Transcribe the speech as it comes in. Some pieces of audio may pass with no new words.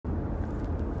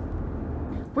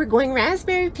We're going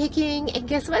raspberry picking, and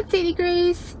guess what, Sadie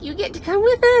Grace? You get to come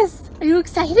with us. Are you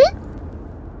excited?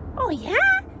 Oh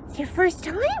yeah? It's your first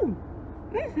time?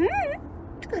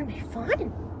 It's gonna be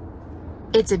fun.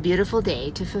 It's a beautiful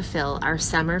day to fulfill our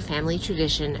summer family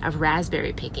tradition of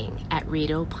raspberry picking at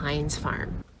Rideau Pines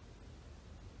Farm.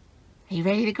 Are you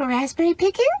ready to go raspberry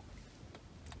picking?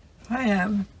 I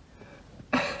am.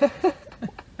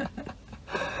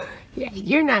 Yeah,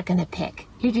 you're not gonna pick.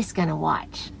 You're just gonna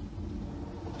watch.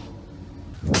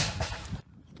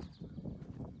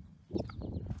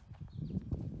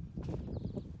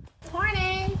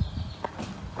 Morning.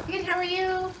 Good, how are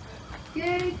you?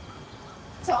 Good.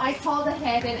 So I called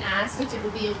ahead and asked if it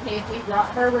would be okay if we brought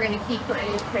her. We're gonna keep her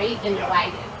in a crate in the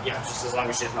wagon. Yeah, just as long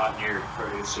as she's not near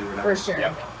produce or whatever. For sure.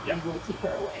 Yeah. We'll keep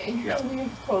her away. Yeah. We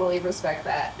totally respect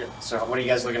that. Yeah. So what are you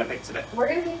guys looking to pick today? We're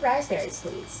gonna pick raspberries,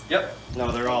 please. Yep.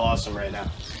 No, they're all awesome right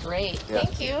now. Great. Yeah.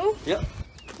 Thank you. Yep.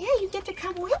 Yeah, you get to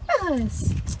come with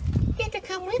us. You get to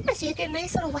come with us. You get a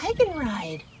nice little wagon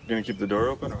ride. You gonna keep the door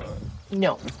open or what?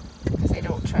 No, because I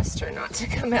don't trust her not to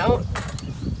come out.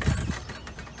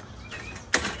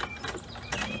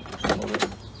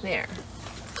 There.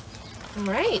 All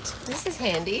right, this is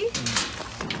handy.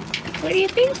 What do you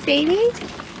think, Sadie?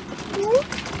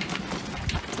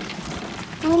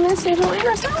 Oh, Mr. Join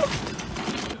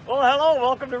herself. Well, hello,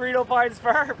 welcome to Rideau Pines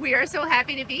Farm. We are so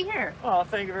happy to be here. Oh,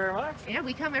 thank you very much. Yeah,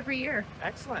 we come every year.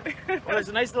 Excellent. Well, there's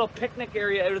a nice little picnic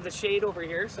area out of the shade over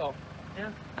here, so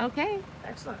yeah. Okay.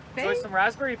 Excellent. Thanks. Enjoy some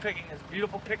raspberry picking. It's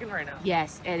beautiful picking right now.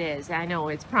 Yes, it is. I know,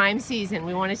 it's prime season.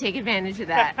 We want to take advantage of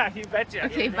that. You betcha.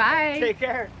 Okay, bye. Take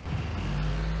care.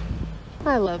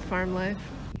 I love farm life.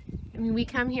 I mean, we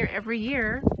come here every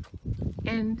year,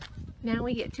 and now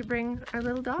we get to bring our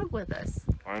little dog with us.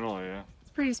 Finally, yeah.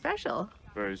 It's pretty special.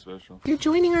 Very special. You're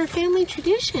joining our family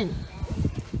tradition.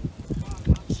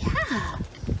 Yeah.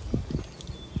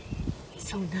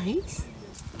 So nice.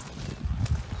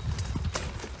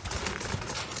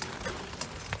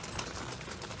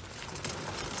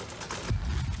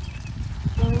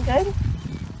 Feeling good?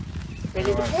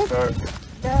 Ready to pick? Start.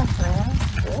 Yeah.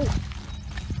 Good.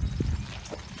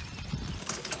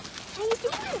 How you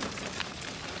doing?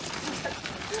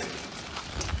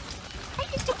 How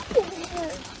you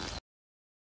doing?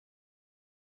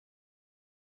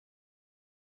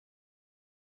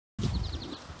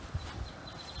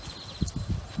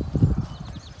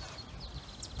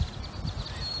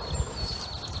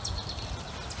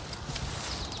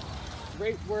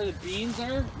 Right where the beans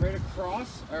are, right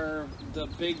across, are the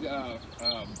big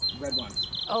red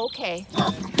ones. Okay.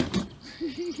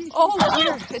 Oh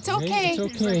dear, it's okay. It's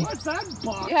okay. What's that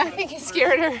box? Yeah, I think it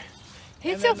scared her.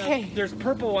 It's And then okay. There's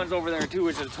purple ones over there too,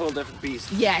 which is a total different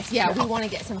beast. Yes, yeah, we want to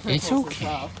get some purples It's okay.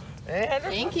 as well.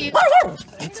 Thank you.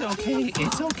 It's okay.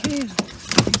 It's okay.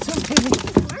 It's okay.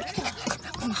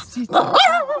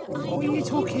 Oh,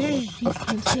 it's okay. You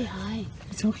can say hi.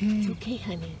 It's okay. It's okay,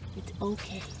 honey. It's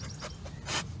okay.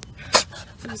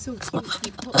 It was so cute.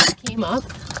 He came up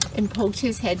and poked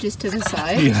his head just to the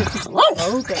side. Yeah. Just,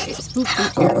 oh, but it spooked me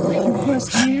terribly. I'm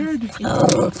scared. It's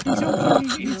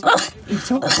okay.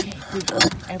 It's okay.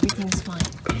 Everything's fine.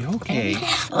 Be okay.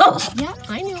 Yeah,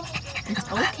 I know.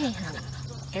 It's okay, honey.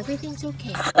 Everything's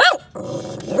okay.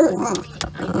 Everything's okay.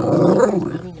 I know.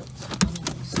 Mommy knows.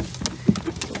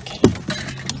 It's okay.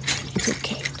 It's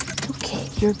okay. It's okay.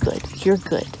 You're good. You're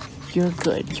good. You're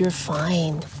good. You're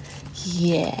fine.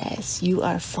 Yes, you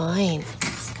are fine.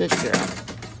 Good girl.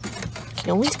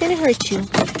 No one's gonna hurt you.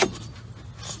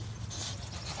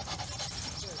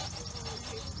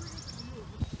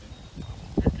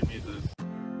 Give me this.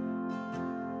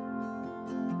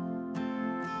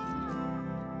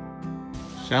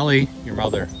 Shelly, your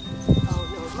mother.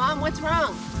 Oh no, Mom, what's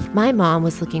wrong? My mom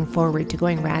was looking forward to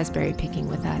going raspberry picking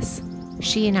with us.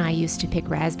 She and I used to pick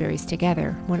raspberries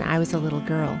together when I was a little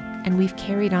girl, and we've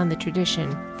carried on the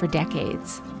tradition for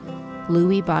decades.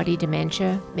 Lewy body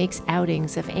dementia makes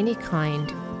outings of any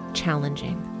kind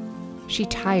challenging. She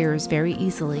tires very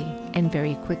easily and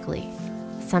very quickly,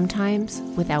 sometimes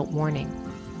without warning.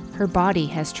 Her body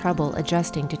has trouble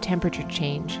adjusting to temperature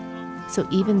change, so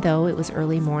even though it was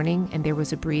early morning and there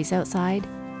was a breeze outside,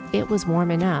 it was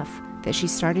warm enough that she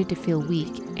started to feel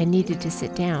weak and needed to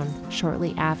sit down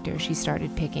shortly after she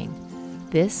started picking.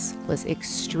 This was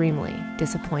extremely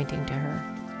disappointing to her.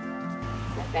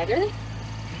 Is that better?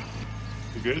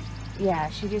 You good?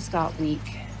 Yeah, she just got weak.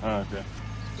 Oh, okay.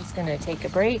 Just gonna take a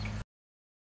break.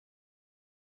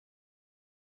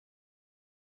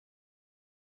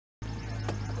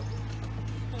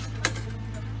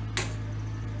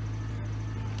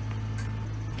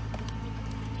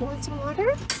 You want some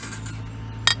water?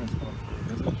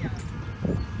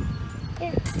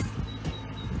 Here.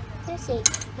 Say,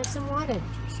 have some water.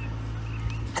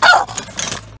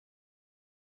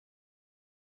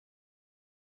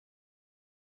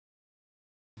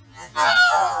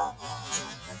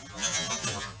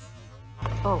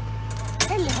 Oh,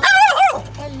 hello.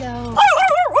 Hello.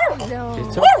 Hello.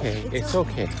 It's okay. It's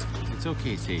okay. It's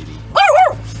okay, Sadie.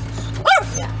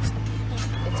 Yeah.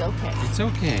 It's okay. It's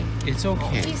okay. It's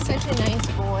okay. He's such a nice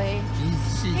boy.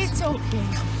 It's okay.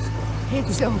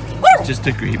 It's okay. Just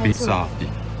a creepy softie.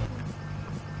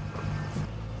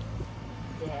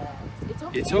 Yeah. It's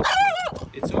okay. It's okay.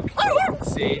 It's okay.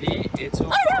 Sadie, it's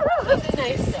okay. He's a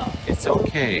nice dog. It's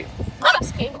okay. He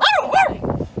just came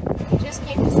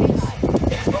to say hi.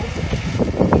 It's okay.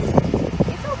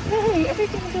 It's okay.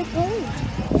 Everything's okay.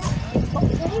 Yeah, it's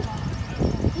okay.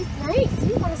 He's nice.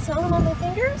 You want to smell him on my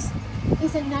fingers?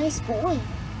 He's a nice boy.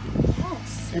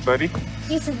 Yes. Hey, buddy.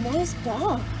 He's a nice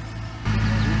dog.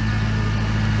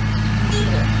 You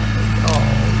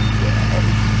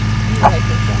like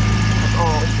it, dog?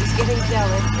 Oh, she's getting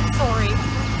jealous. I'm sorry.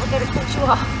 I gotta cut you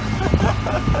off.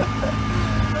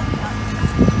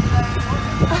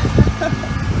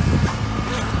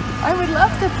 I would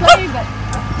love to play, but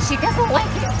she doesn't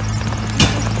like it.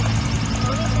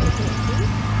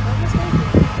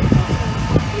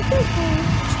 It's okay.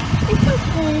 It's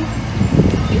okay.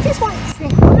 He just wants to say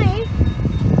hi.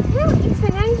 Yeah, he's a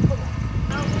nice boy.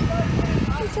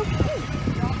 It's okay.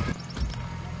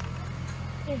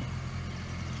 Here.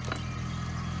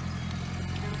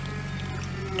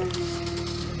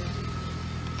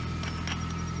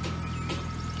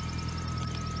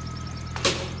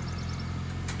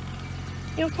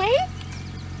 You okay?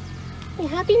 You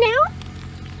happy now?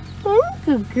 Oh,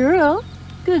 good girl.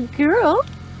 Good girl.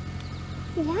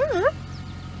 Yeah.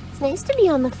 It's nice to be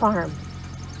on the farm.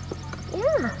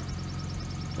 Yeah.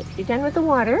 If you're done with the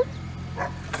water,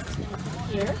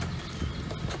 here.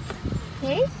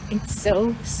 Okay. It's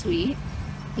so sweet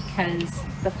because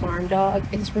the farm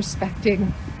dog is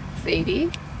respecting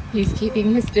Sadie. He's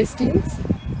keeping his distance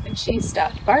and she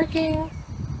stopped barking.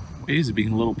 He's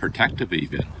being a little protective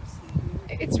even.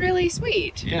 It's really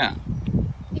sweet. Yeah.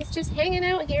 He's just hanging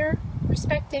out here,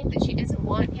 respecting that she doesn't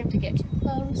want him to get too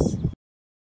close.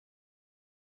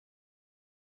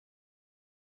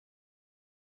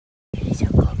 He's a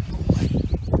good boy.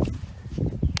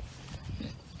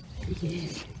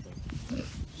 Yes.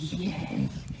 Yes.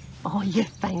 Oh, you're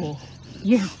funny.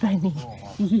 You're funny.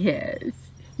 Yes.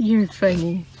 You're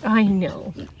funny. I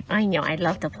know. I know. I'd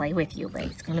love to play with you, but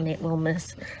it's gonna make little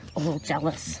Miss a little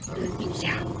jealous.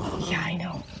 Yeah. Yeah, I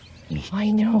know.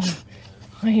 I know.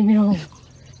 I know.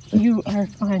 You are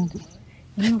fun.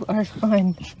 You are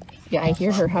fun. Yeah, I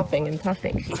hear her huffing and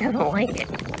puffing. She doesn't like it.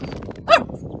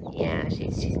 Yeah,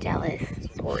 she's jealous.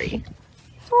 Sorry.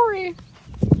 Sorry.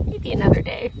 Maybe another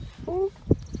day.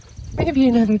 Maybe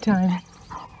another time.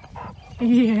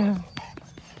 Yeah.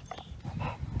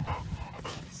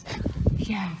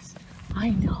 Yes.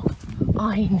 I know.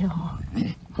 I know.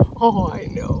 Oh, I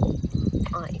know.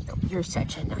 I know. You're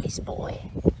such a nice boy.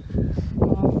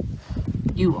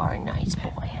 You are a nice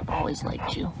boy. I've always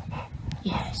liked you.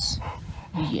 Yes.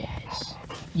 Yes.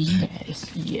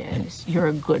 Yes. Yes. You're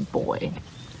a good boy.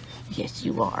 Yes,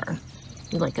 you are.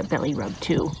 You like a belly rub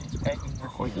too.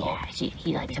 Oh yeah,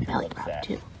 he likes a belly rub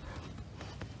too.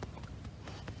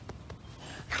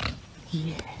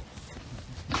 Yes.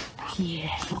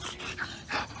 Yes.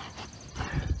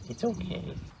 It's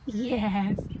okay.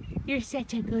 Yes. You're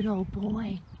such a good old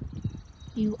boy.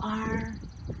 You are.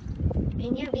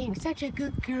 And you're being such a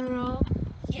good girl.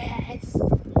 Yes.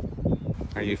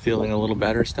 Are you feeling a little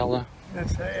better, Stella?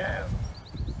 Yes, I am.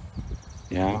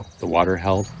 Yeah? The water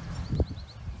held?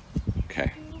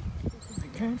 Okay.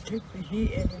 I can't take the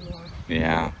heat anymore.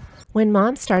 Yeah. When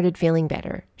Mom started feeling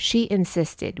better, she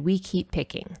insisted we keep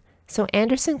picking. So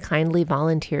Anderson kindly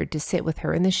volunteered to sit with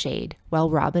her in the shade while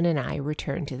Robin and I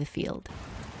returned to the field.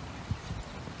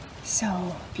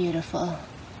 So beautiful.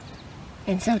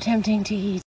 And so tempting to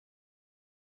eat.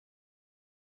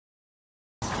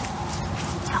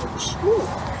 Ouch. Ooh.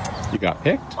 You got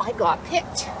picked? I got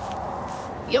picked.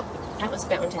 Yep, that was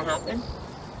bound to happen.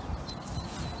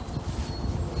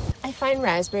 I find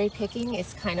raspberry picking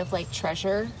is kind of like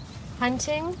treasure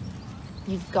hunting.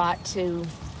 You've got to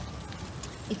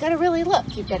really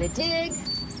look. You've got to dig.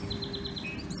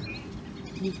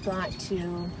 You've got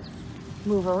to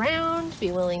move around,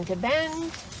 be willing to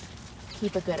bend,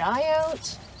 keep a good eye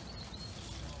out.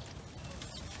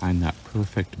 Find that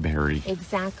perfect berry.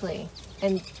 Exactly.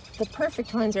 And the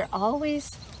perfect ones are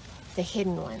always the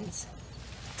hidden ones.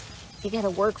 You got to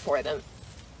work for them,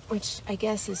 which I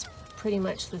guess is pretty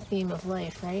much the theme of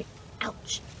life, right?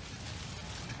 Ouch.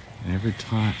 And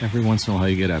every once in a while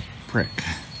you get a prick.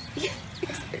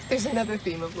 There's another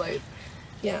theme of life.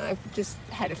 Yeah, I've just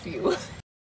had a few.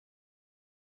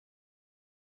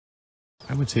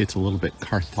 I would say it's a little bit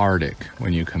cathartic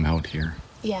when you come out here.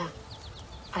 Yeah,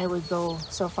 I would go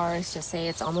so far as to say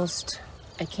it's almost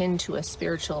akin to a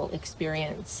spiritual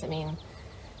experience. I mean,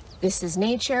 this is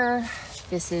nature,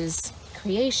 this is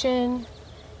creation,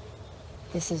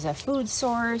 this is a food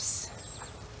source.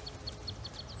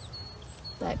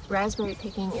 But raspberry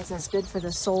picking is as good for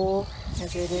the soul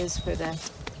as it is for the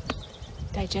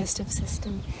digestive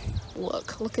system.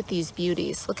 Look at these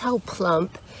beauties. Look how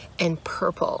plump and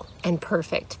purple and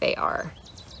perfect they are.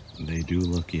 They do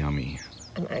look yummy.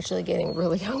 I'm actually getting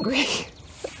really hungry.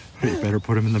 You better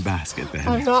put them in the basket then.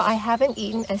 Oh no, I haven't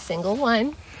eaten a single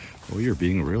one. Oh, you're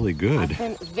being really good. I've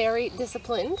been very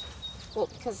disciplined. Well,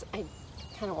 because I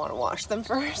kind of want to wash them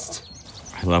first.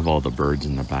 I love all the birds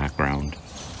in the background.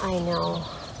 I know.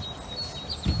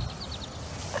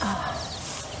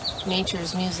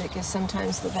 Nature's music is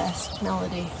sometimes the best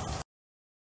melody.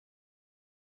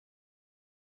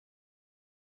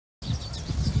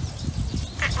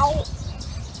 Ow!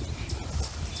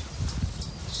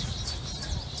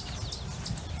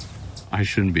 I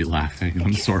shouldn't be laughing.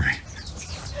 I'm sorry.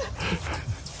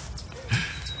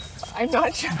 I'm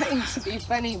not trying to be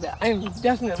funny, but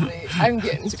I'm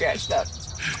getting scratched up.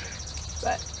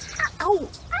 But, ow,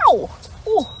 ow,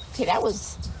 oh, okay, that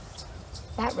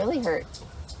really hurt.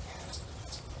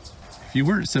 If you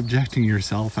weren't subjecting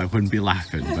yourself, I wouldn't be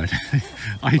laughing, but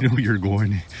I know you're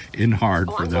going in hard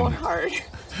for them. I'm going hard.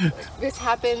 This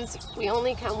happens, we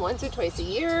only come once or twice a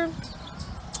year.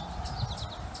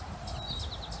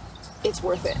 It's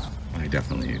worth it. I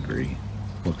definitely agree.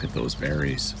 Look at those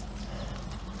berries.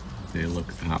 They look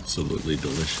absolutely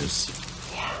delicious.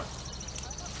 Yeah.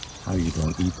 How you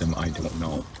don't eat them, I don't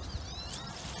know.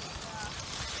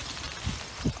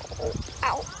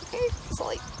 Ow.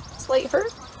 Slight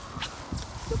hurt.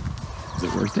 Is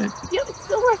it worth it? Yep, it's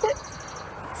still worth it.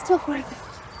 It's still worth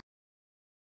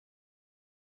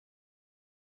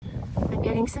it. I'm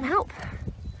getting some help.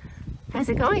 How's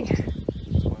it going?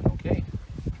 Okay.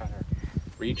 Trying to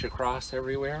reach across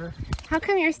everywhere. How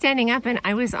come you're standing up and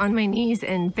I was on my knees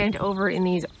and bent over in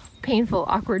these painful,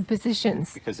 awkward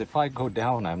positions? Because if I go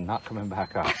down, I'm not coming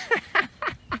back up.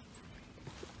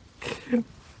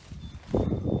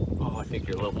 Oh, I think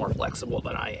you're a little more flexible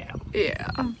than I am. Yeah.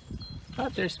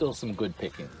 But there's still some good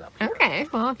pickings up here. Okay,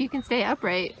 well, if you can stay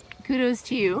upright, kudos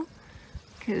to you.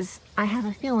 Because I have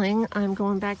a feeling I'm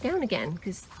going back down again.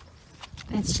 Because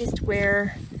that's just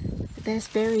where the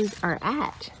best berries are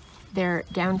at. They're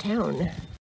downtown.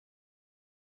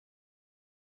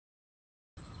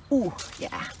 Ooh,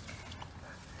 yeah.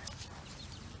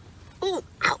 Ooh,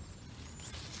 ow.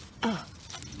 Oh,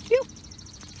 yep.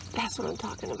 That's what I'm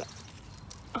talking about.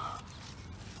 Oh.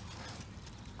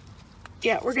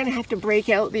 Yeah, we're gonna have to break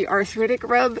out the arthritic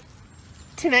rub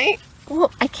tonight.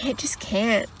 Well, I just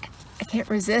can't. I can't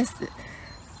resist.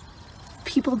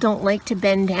 People don't like to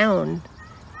bend down.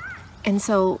 And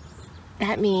so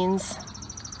that means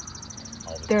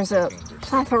there's a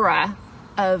plethora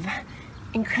of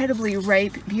incredibly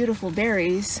ripe, beautiful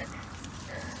berries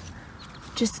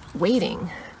just waiting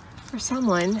for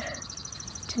someone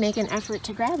to make an effort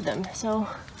to grab them. So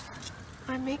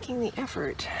I'm making the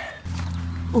effort.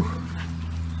 Ooh.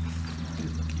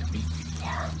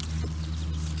 Yeah.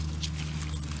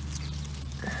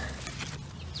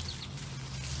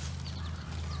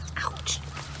 Ouch.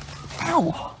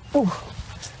 Ow. Oh.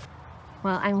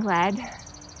 Well, I'm glad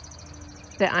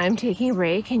that I'm taking a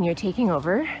break and you're taking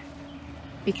over,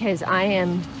 because I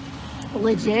am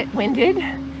legit winded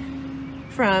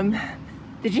from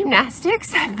the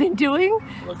gymnastics I've been doing.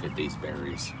 Look at these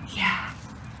berries. Yeah.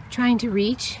 Trying to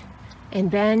reach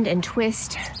and bend and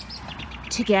twist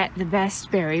to get the best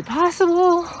berry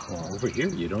possible. Well, over here,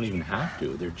 you don't even have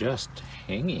to. They're just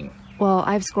hanging. Well,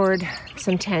 I've scored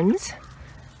some 10s,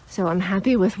 so I'm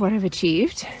happy with what I've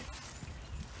achieved.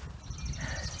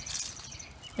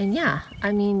 And yeah,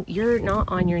 I mean, you're not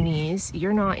on your knees,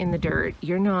 you're not in the dirt,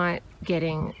 you're not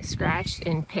getting scratched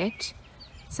and picked.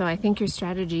 So I think your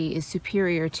strategy is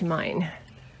superior to mine.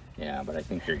 Yeah, but I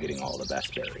think you're getting all the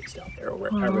best berries down there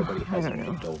where everybody hasn't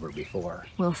picked over before.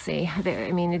 We'll see.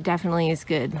 I mean, it definitely is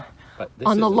good But this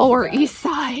on the isn't lower bad. east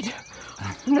side.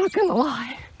 I'm not gonna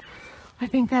lie. I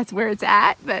think that's where it's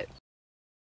at, but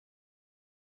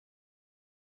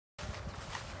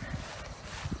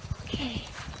okay.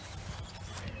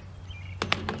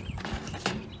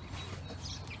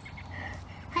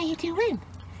 How you doing?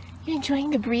 You enjoying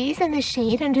the breeze and the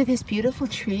shade under this beautiful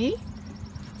tree?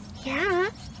 Yeah.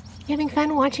 You having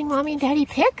fun watching Mommy and Daddy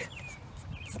pick?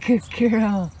 Good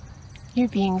girl. You're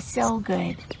being so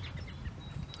good.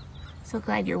 So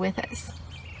glad you're with us.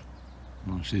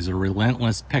 Well, she's a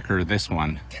relentless picker, this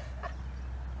one.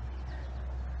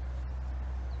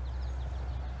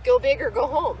 Go big or go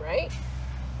home, right?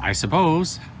 I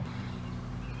suppose.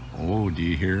 Oh, do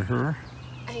you hear her?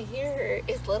 I hear her.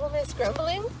 Is little Miss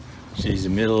grumbling? She's a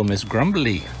little Miss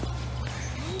Grumbly.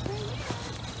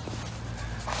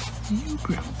 You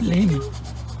grumbling?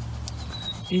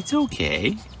 It's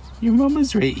okay. Your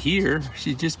mama's right here.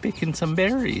 She's just picking some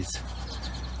berries.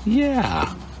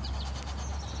 Yeah.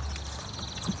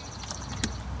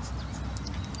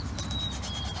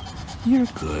 You're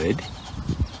good.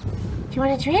 Do you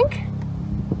want a drink?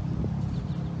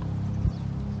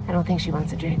 I don't think she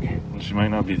wants a drink. Well, she might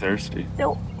not be thirsty.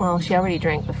 No. Well, she already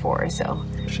drank before, so.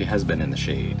 She has been in the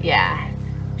shade. Yeah.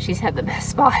 She's had the best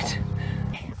spot.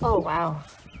 Oh, wow.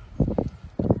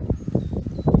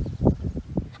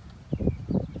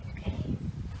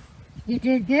 You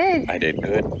did good. I did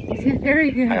good. You did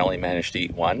very good. I only managed to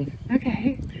eat one.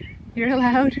 Okay. You're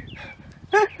allowed.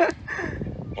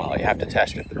 Well, you have to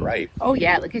test if they're ripe. Oh,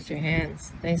 yeah. Look at your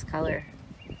hands. Nice color.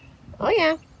 Oh,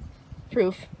 yeah.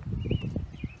 Proof.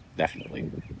 Definitely.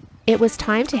 It was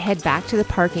time to head back to the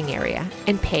parking area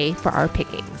and pay for our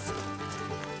pickings.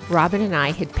 Robin and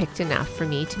I had picked enough for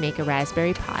me to make a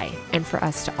raspberry pie and for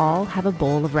us to all have a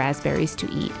bowl of raspberries to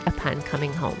eat upon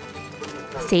coming home.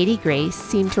 Sadie Grace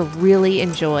seemed to really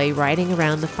enjoy riding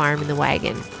around the farm in the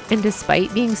wagon, and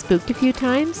despite being spooked a few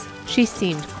times, she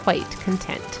seemed quite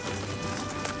content.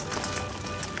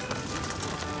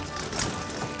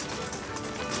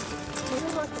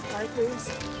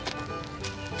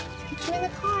 Put you in the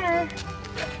car.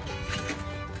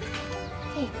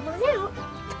 Hey, come on out.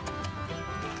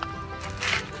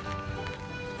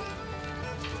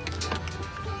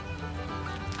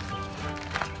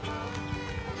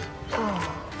 Oh,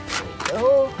 there we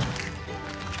go.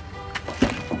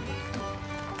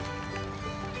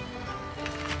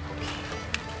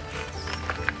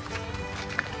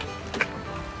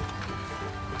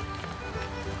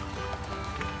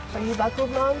 Are you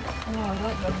buckled, Mom? No, I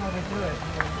don't know how to do it.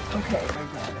 Okay. I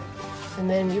got it. And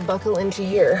then you buckle into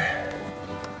here.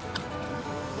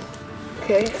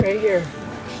 Okay, right here.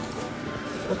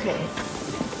 Okay.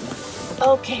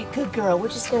 Okay, good girl. We're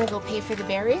just gonna go pay for the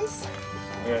berries.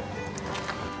 Yeah.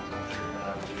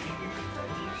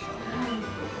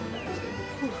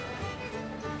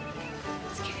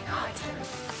 It's getting hot.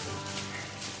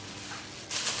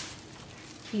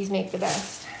 These make the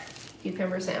best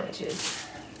cucumber sandwiches.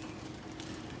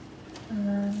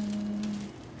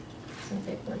 Some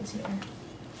big ones here.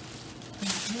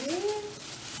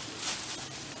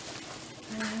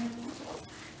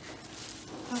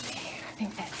 Okay, I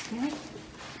think that's good.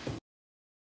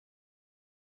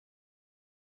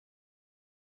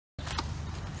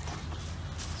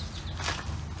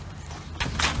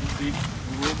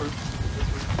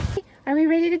 Are we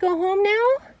ready to go home now?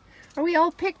 Are we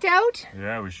all picked out?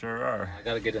 Yeah, we sure are. I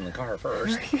gotta get in the car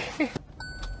first.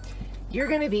 You're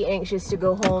gonna be anxious to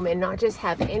go home and not just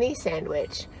have any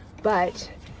sandwich, but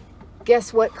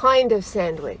guess what kind of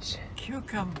sandwich?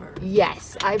 Cucumber.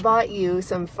 Yes, I bought you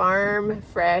some farm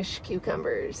fresh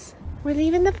cucumbers. We're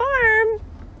leaving the farm.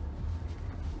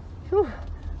 Whew,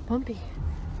 bumpy.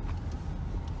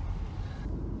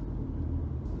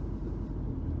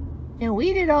 Now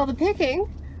we did all the picking,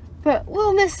 but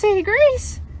little Miss Sadie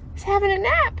Grace is having a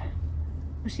nap.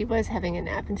 Well, she was having a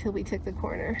nap until we took the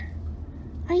corner.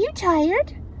 Are you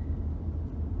tired?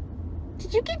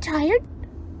 Did you get tired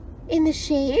in the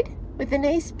shade with the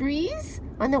nice breeze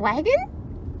on the wagon?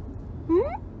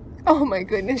 Hmm? Oh my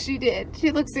goodness, she did.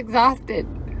 She looks exhausted.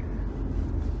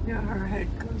 Yeah, her head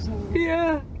goes over.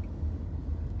 Yeah.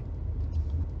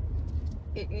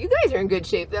 You guys are in good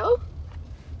shape though.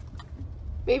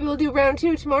 Maybe we'll do round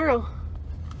 2 tomorrow.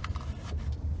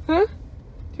 Huh?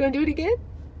 Do you want to do it again?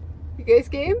 You guys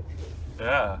game?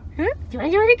 Yeah. Huh? Do you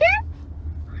want to do it again?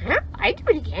 Huh? I'd do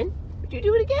it again. Would you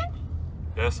do it again?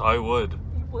 Yes, I would.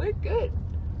 You would? Good.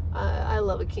 I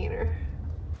love a keener.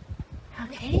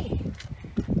 Okay.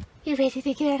 You ready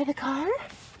to get out of the car?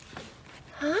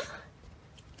 Huh?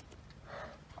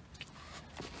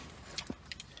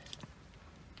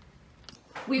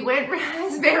 We went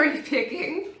raspberry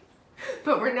picking,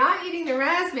 but we're not eating the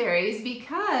raspberries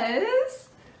because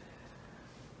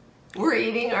we're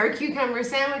eating our cucumber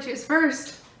sandwiches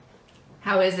first.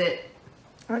 How is it?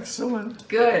 Excellent.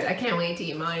 Good. I can't wait to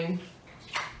eat mine.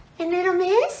 And little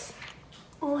miss?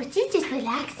 Oh, she's just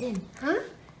relaxing, huh?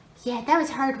 Yeah, that was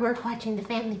hard work watching the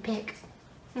family pick.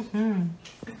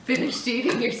 Finished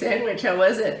eating your sandwich. How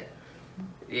was it?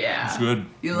 Yeah. It's good.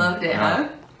 You loved it, huh?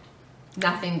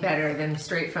 Nothing better than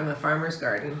straight from a farmer's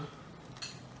garden.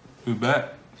 Who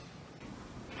bet?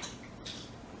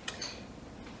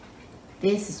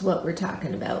 This is what we're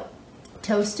talking about.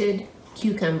 Toasted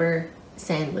cucumber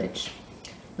sandwich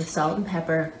with salt and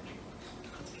pepper.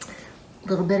 A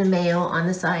little bit of mayo on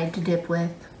the side to dip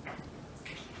with.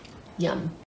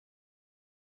 Yum.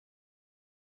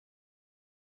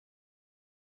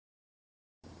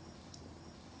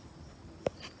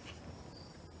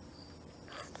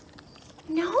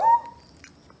 No?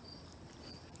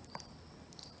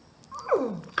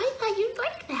 Oh, I thought you'd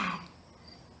like that.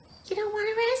 You don't want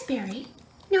a raspberry?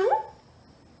 No?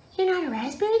 You're not a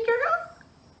raspberry girl?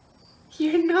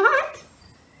 You're not?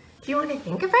 Do you want to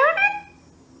think about it?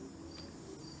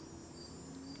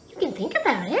 You can think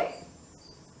about it.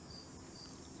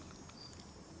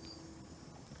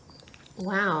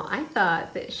 Wow, I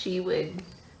thought that she would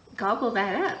gobble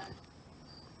that up.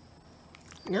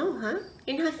 No, huh?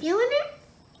 You're not feeling it?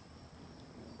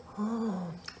 Oh.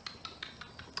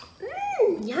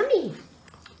 Yummy.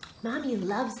 Mommy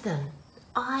loves them.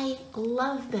 I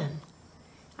love them.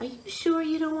 Are you sure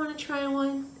you don't want to try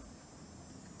one?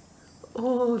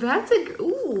 Oh, that's a...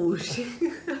 Ooh.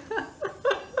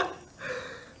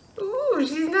 Ooh,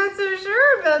 she's not so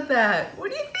sure about that.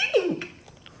 What do you think?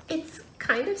 It's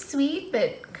kind of sweet,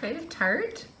 but kind of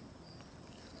tart.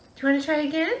 Do you want to try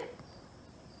again?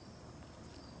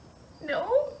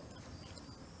 No?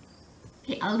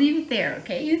 Okay, I'll leave it there,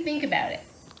 okay? You think about it.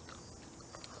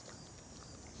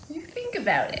 You think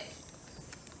about it.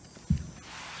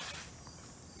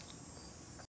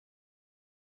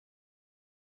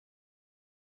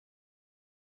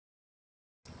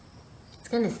 It's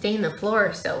gonna stain the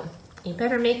floor, so you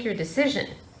better make your decision.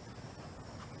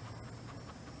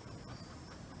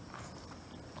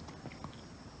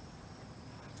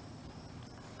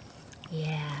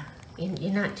 Yeah,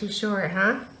 you're not too sure,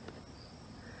 huh?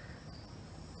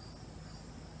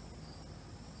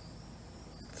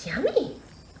 It's yummy.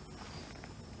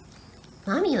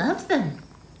 Mommy loves them.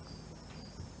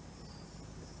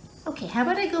 Okay, how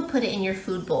about I go put it in your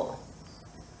food bowl?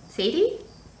 Sadie?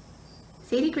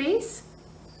 Sadie Grace?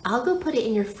 I'll go put it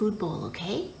in your food bowl,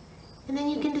 okay? And then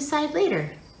you can decide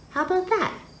later. How about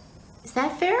that? Is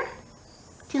that fair?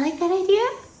 Do you like that idea?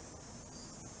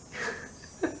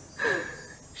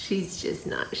 She's just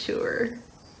not sure.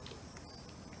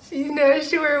 She's not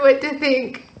sure what to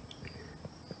think.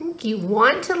 I think you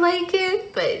want to like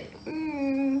it, but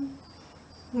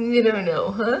you don't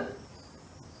know, huh?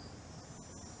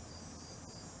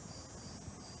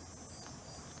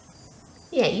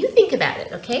 Yeah, you think about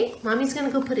it, okay? Mommy's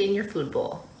gonna go put it in your food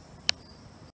bowl.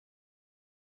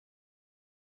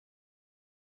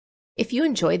 If you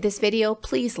enjoyed this video,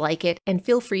 please like it and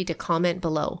feel free to comment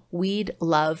below. We'd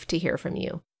love to hear from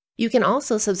you. You can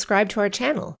also subscribe to our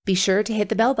channel. Be sure to hit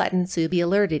the bell button so you'll be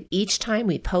alerted each time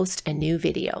we post a new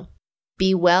video.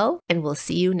 Be well, and we'll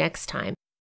see you next time.